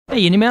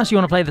Hey, Indie Mouse, you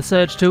want to play the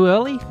Surge too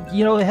early?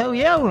 You know, hell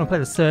yeah, I want to play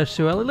the Surge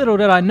too early. Little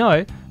did I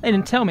know, they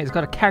didn't tell me it's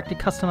got a character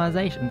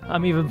customization.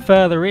 I'm even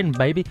further in,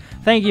 baby.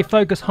 Thank you,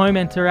 Focus Home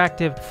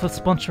Interactive, for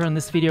sponsoring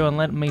this video and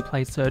letting me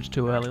play Surge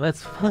too early.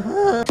 Let's...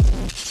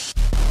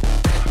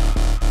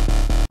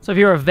 So if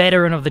you're a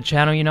veteran of the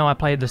channel, you know I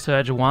played the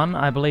Surge 1.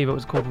 I believe it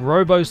was called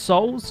Robo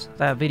Souls.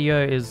 That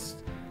video is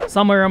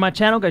somewhere on my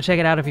channel. Go check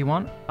it out if you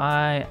want.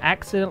 I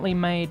accidentally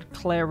made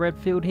Claire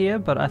Redfield here,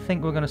 but I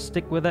think we're going to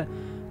stick with it.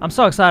 I'm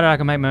so excited I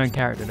can make my own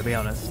character, to be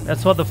honest.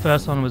 That's what the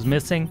first one was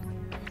missing.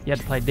 You had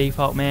to play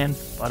default man,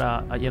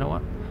 but you know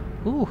what?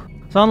 Ooh.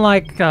 So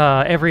unlike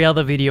every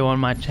other video on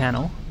my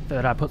channel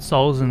that I put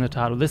Souls in the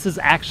title, this is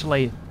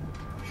actually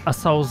a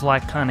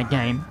Souls-like kind of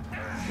game.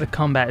 The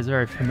combat is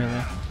very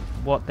familiar.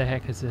 What the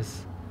heck is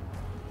this?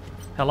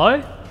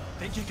 Hello?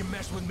 Think you can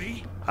mess with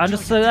me? I'm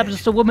just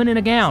a woman in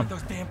a gown.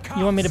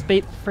 You want me to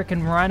beat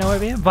frickin' Rhino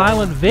over here?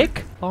 Violent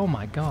Vic? Oh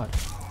my god.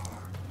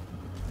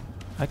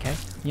 Okay,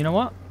 you know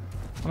what?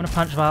 I'm gonna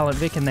punch Violent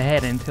Vic in the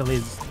head until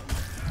his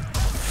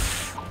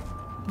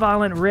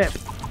violent rip.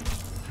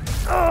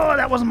 Oh,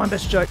 that wasn't my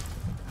best joke.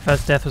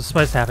 First death was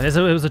supposed to happen. It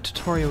was a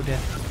tutorial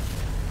death.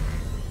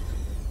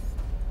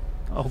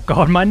 Oh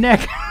god, my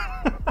neck.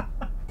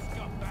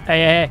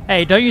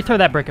 Hey, don't you throw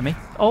that brick at me.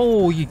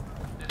 Oh, you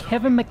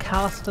Kevin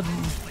McAllister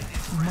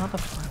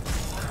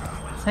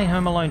motherfucker. This ain't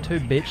Home Alone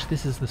 2, bitch.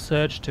 This is the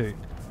Surge 2.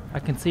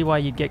 I can see why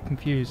you'd get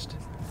confused.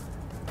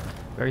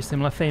 Very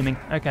similar theming.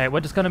 Okay,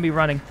 we're just gonna be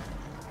running.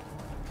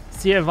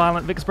 See you,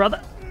 Violent Vic's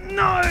brother.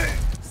 No!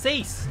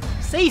 Cease!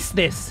 Cease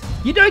this!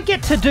 You don't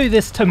get to do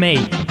this to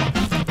me!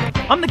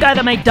 I'm the guy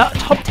that made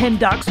Top 10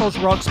 Dark Souls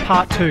Rocks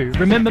Part 2.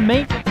 Remember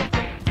me?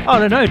 Oh, I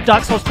don't know,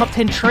 Dark Souls Top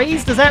 10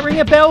 Trees? Does that ring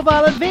a bell,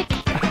 Violent Vic?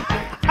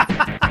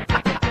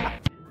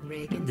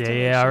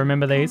 Yeah, I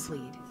remember these.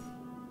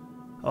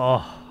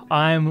 Oh,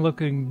 I'm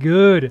looking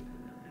good.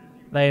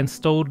 They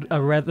installed a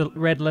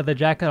red leather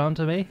jacket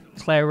onto me.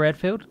 Claire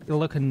Redfield, you're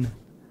looking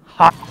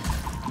hot.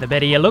 The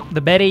better you look,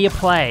 the better you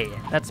play.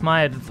 That's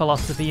my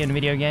philosophy in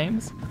video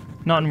games.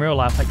 Not in real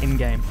life, like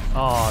in-game.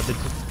 Oh,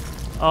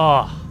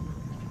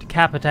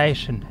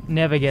 decapitation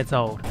never gets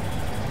old.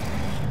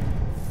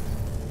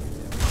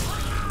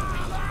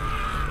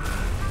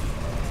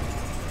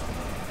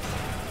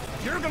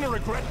 You're gonna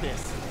regret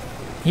this.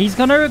 He's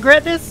gonna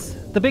regret this?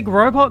 The big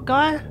robot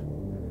guy?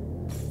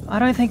 I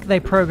don't think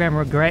they program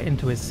regret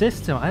into his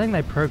system. I think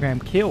they program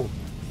kill.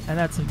 And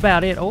that's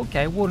about it.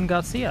 Okay, Warden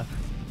Garcia.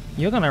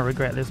 You're gonna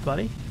regret this,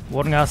 buddy.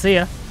 Warden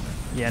Garcia.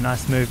 Yeah,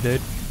 nice move,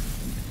 dude.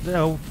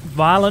 The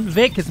Violent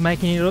Vic is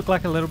making you look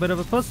like a little bit of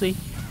a pussy.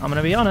 I'm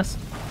gonna be honest.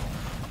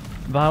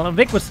 Violent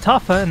Vic was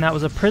tougher, and that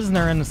was a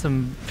prisoner in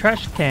some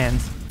trash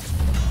cans.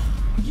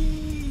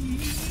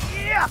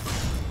 Yeah.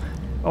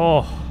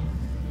 Oh,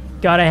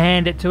 gotta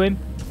hand it to him.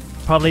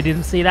 Probably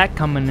didn't see that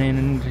coming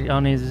in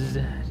on his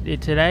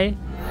today.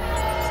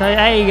 So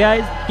hey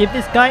guys, give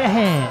this guy a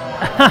hand.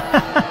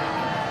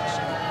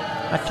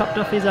 I chopped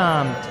off his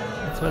arm.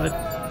 That's where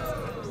the...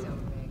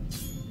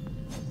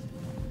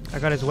 I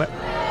got his whip.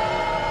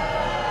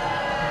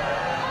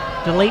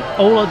 Delete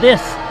all of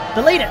this.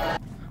 Delete it.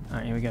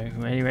 Alright, here we go.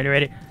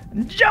 Ready.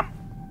 Jump!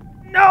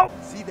 No!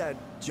 See that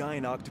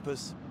giant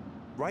octopus?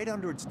 Right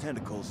under its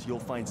tentacles, you'll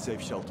find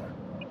safe shelter.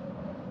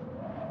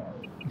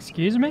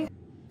 Excuse me?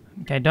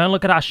 Okay, don't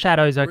look at our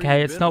shadows,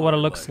 okay? It's not what it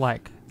looks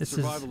like. This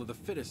is... Survival of the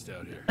fittest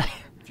out here.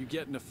 If you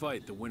get in a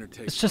fight, the winner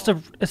takes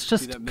it's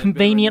just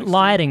convenient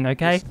lighting,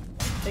 okay?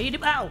 Hey,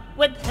 Indie Mouse!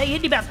 Hey,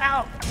 Indie Mouse!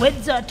 Ow!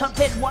 When's Top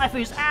 10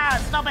 waifus? Ah,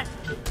 stop it!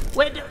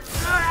 When?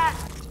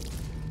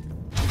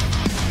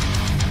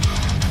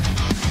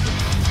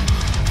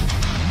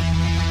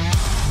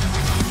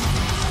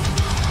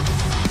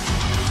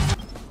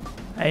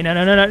 Hey, no.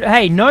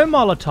 Hey, no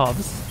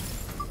Molotovs.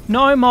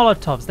 No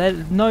Molotovs. They're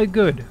no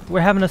good.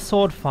 We're having a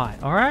sword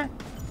fight, alright?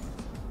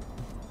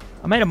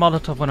 I made a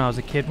Molotov when I was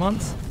a kid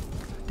once.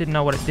 Didn't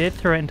know what it did.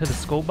 Threw it into the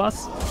school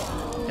bus.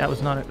 That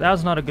was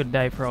not a good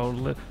day for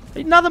old...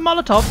 Another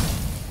Molotov!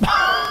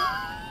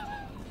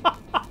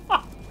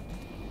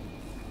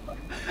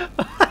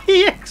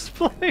 He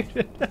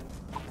exploded!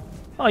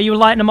 Oh, you were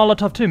lighting a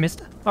Molotov too,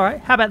 mister? Alright,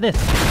 how about this?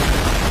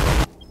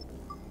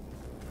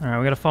 Alright,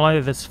 we're gonna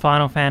follow this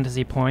Final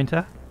Fantasy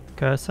pointer,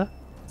 cursor.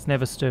 It's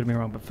never stood me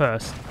wrong, but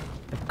first,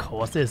 of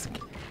course, there's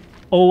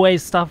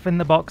always stuff in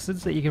the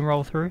boxes that you can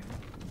roll through.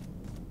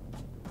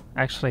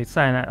 Actually,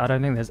 saying that, I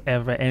don't think there's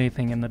ever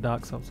anything in the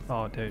Dark Souls.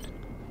 Oh, dude.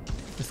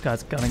 This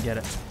guy's gonna get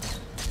it.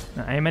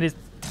 Now, aim at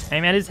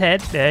his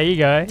head. There you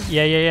go.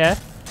 Yeah.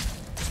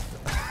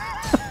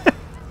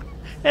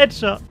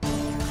 Headshot.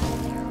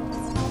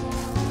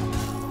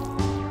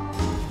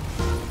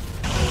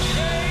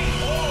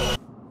 I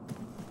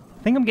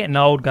think I'm getting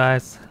old,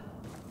 guys.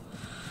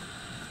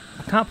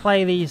 I can't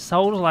play these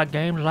Souls-like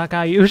games like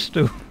I used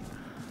to.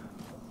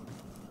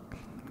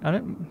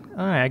 Alright,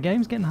 our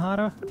game's getting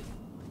harder.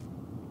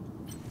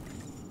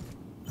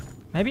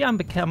 Maybe I'm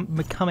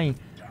becoming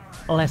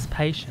less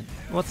patient.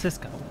 What's this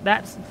guy?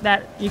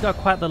 You got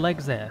quite the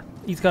legs there.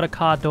 He's got a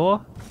car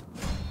door.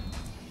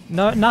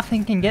 No,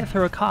 nothing can get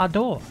through a car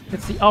door.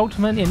 It's the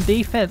ultimate in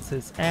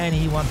defenses, and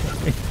he won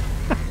it.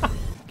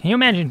 Can you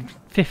imagine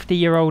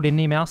 50-year-old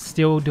Indie Mouse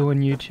still doing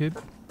YouTube?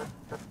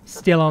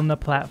 Still on the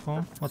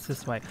platform? What's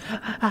this way?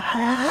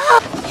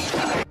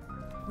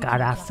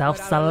 Got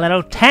ourselves a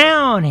little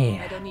town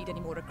here. I don't need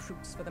any more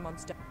recruits for the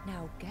monster.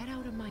 Now get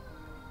out of my...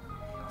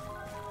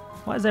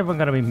 Why is everyone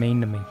gonna be mean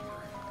to me?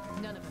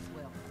 None of us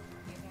will.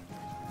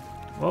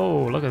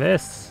 Whoa, look at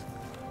this.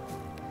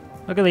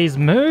 Look at these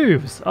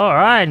moves.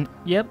 Alright,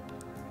 yep.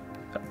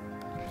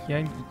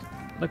 Yeah,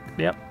 look,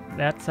 yep.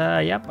 That's,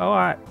 yep,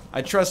 alright.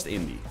 I trust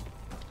Indy.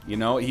 You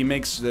know, he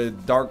makes the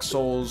Dark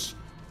Souls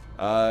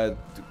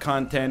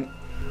content.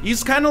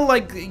 He's kind of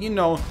like, you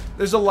know,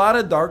 there's a lot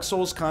of Dark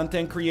Souls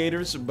content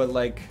creators, but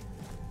like,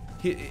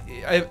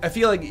 I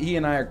feel like he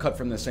and I are cut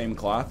from the same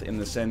cloth in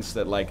the sense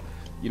that, like,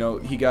 you know,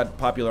 he got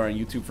popular on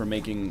YouTube for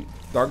making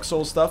Dark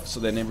Souls stuff, so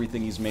then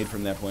everything he's made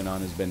from that point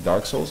on has been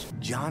Dark Souls.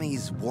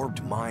 Johnny's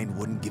warped mind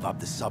wouldn't give up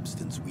the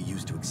substance we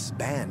use to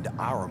expand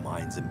our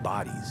minds and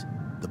bodies,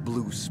 the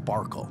blue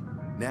sparkle.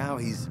 Now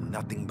he's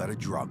nothing but a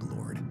drug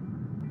lord.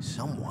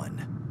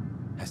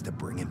 Someone has to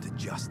bring him to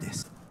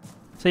justice.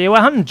 So yeah, we're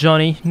hunting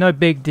Johnny, no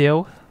big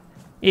deal.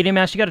 Indie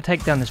Mouse, you gotta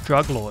take down this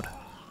drug lord.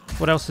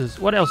 What else is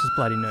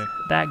bloody new?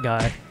 That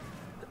guy.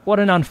 What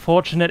an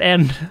unfortunate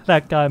end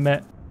that guy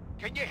met.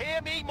 Can you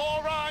hear me,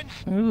 morons?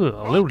 Ooh,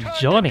 a little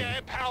Johnny. Turn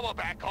the damn power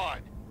back on.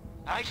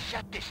 I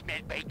shut this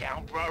medbay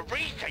down for a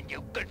reason,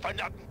 you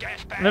good-for-nothing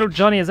gas bag. Little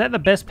Johnny, is that the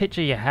best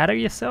picture you had of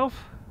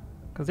yourself?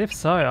 Because if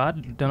so, I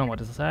don't know what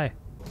to say.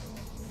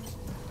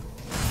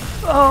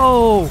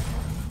 Oh!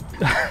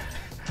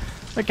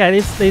 Okay,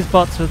 these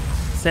bots are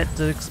set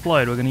to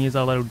explode. We're going to use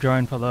our little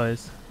drone for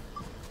those.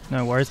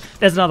 No worries.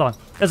 There's another one.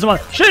 There's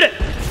another one. Shoot it!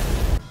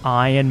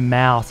 Iron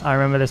Mouse. I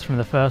remember this from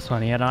the first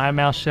one. He had an Iron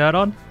Mouse shirt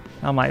on.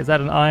 I'm like, is that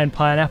an Iron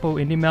Pineapple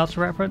Indie Mouse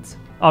reference?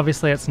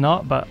 Obviously it's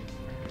not, but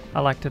I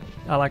like to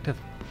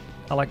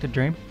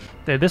dream.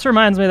 Dude, this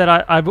reminds me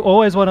that I've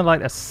always wanted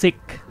like a sick,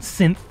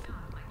 synth,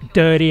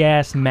 dirty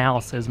ass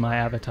mouse as my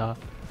avatar.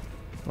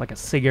 Like a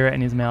cigarette in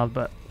his mouth,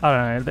 but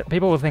I don't know.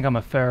 People will think I'm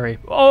a furry.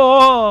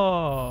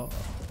 Oh!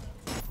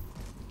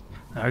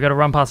 I gotta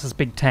run past this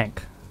big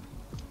tank.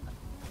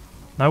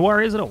 No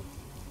worries at all.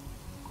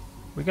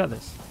 We got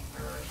this.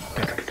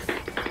 Okay.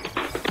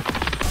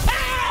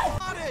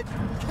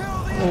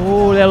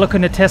 Oh, they're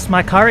looking to test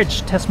my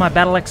courage, test my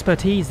battle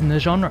expertise in the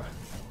genre.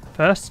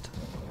 First,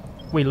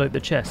 we loot the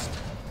chest.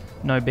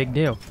 No big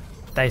deal.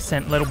 They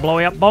sent little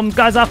blowy up bomb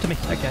guys after me.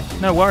 Okay,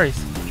 no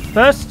worries.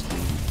 First,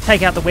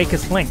 take out the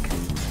weakest link.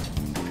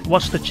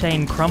 Watch the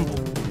chain crumble.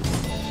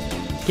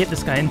 Get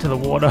this guy into the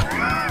water.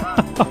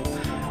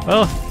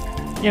 Well,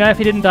 you know, if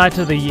he didn't die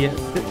to the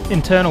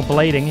internal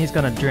bleeding, he's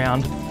gonna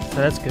drown. So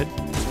that's good.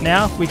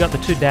 Now, we got the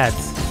two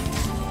dads.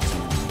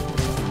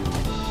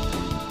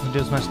 Do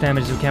as much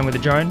damage as we can with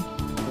the drone.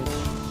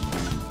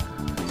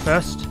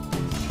 First,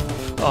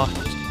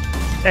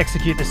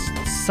 execute this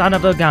son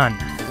of a gun.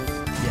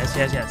 Yes,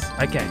 yes, yes.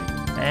 Okay,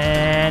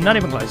 and not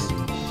even close.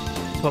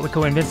 It's what we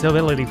call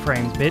invincibility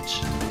frames,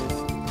 bitch.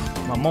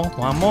 One more,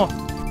 one more.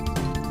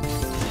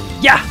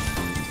 Yeah!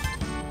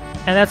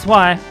 And that's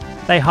why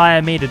they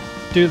hire me to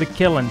do the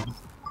killing.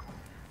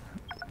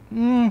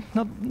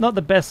 Not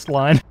the best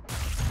line.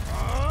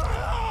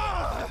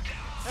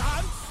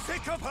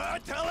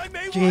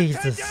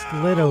 Jesus,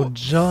 little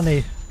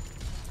Johnny.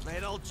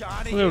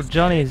 Little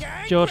Johnny is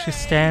George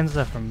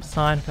Costanza from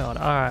Seinfeld.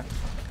 Alright.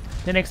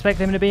 Didn't expect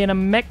him to be in a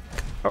mech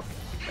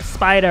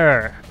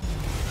spider.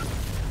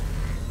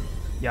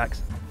 Yikes.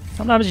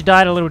 Sometimes you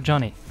die to little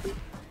Johnny.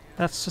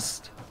 That's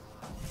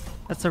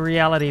a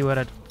reality what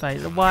I'd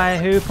face. Why,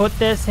 who put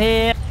this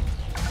here?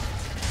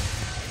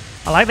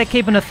 I like they're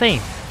keeping a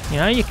theme. You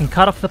know, you can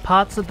cut off the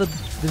parts of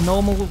the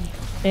normal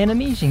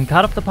enemies, you can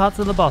cut off the parts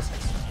of the bosses.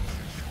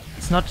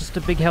 It's not just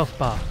a big health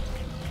bar.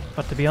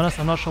 But to be honest,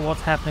 I'm not sure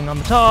what's happening on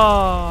the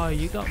top. Oh,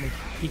 you got me.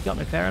 You got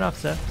me. Fair enough,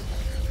 sir.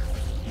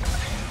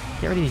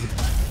 Get rid of these.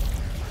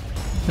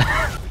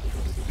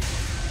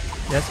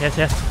 Yes, yes,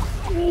 yes.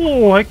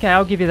 Oh, okay,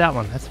 I'll give you that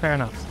one. That's fair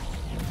enough.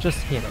 Just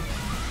hit it.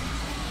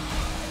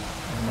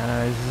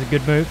 No, this is a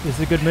good move. This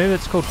is a good move.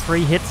 It's called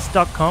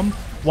freehits.com.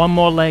 One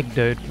more leg,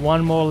 dude.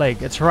 One more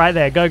leg. It's right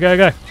there. Go, go,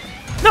 go.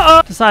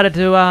 No! Decided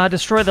to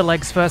destroy the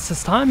legs first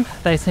this time.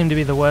 They seem to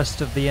be the worst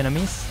of the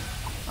enemies.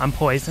 I'm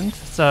poisoned,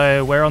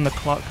 so we're on the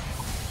clock.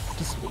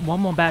 Just one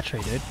more battery,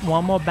 dude.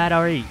 One more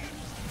battery.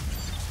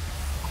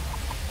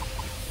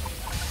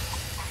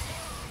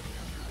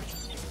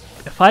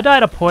 If I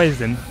die to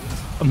poison,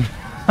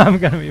 I'm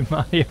gonna be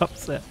mighty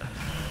upset.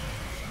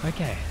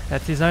 Okay,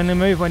 that's his only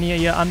move when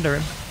you're under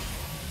him.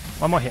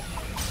 One more hit.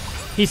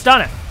 He's done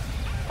it!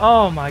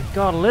 Oh my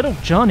god, little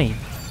Johnny.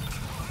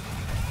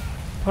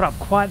 Put up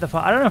quite the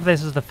fight. I don't know if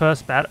this is the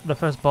first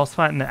boss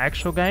fight in the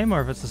actual game, or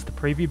if it's just the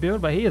preview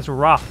build, but he is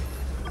rough.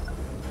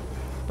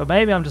 But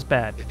maybe I'm just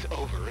bad. It's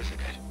over, isn't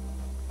it?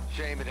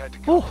 Shame it had to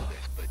come to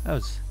this, but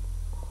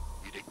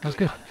That was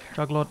good.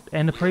 Drug Lord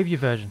and the preview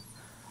version.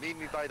 Meet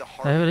me by the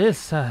There it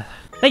is.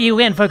 Thank you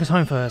again, Focus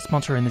Home, for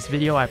sponsoring this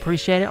video. I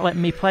appreciate it.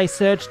 Letting me play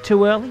Surge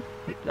too early.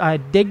 I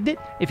digged it.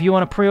 If you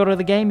want to pre-order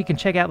the game, you can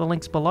check out the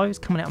links below. It's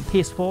coming out on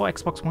PS4,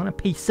 Xbox One, and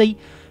PC.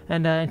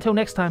 And until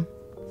next time.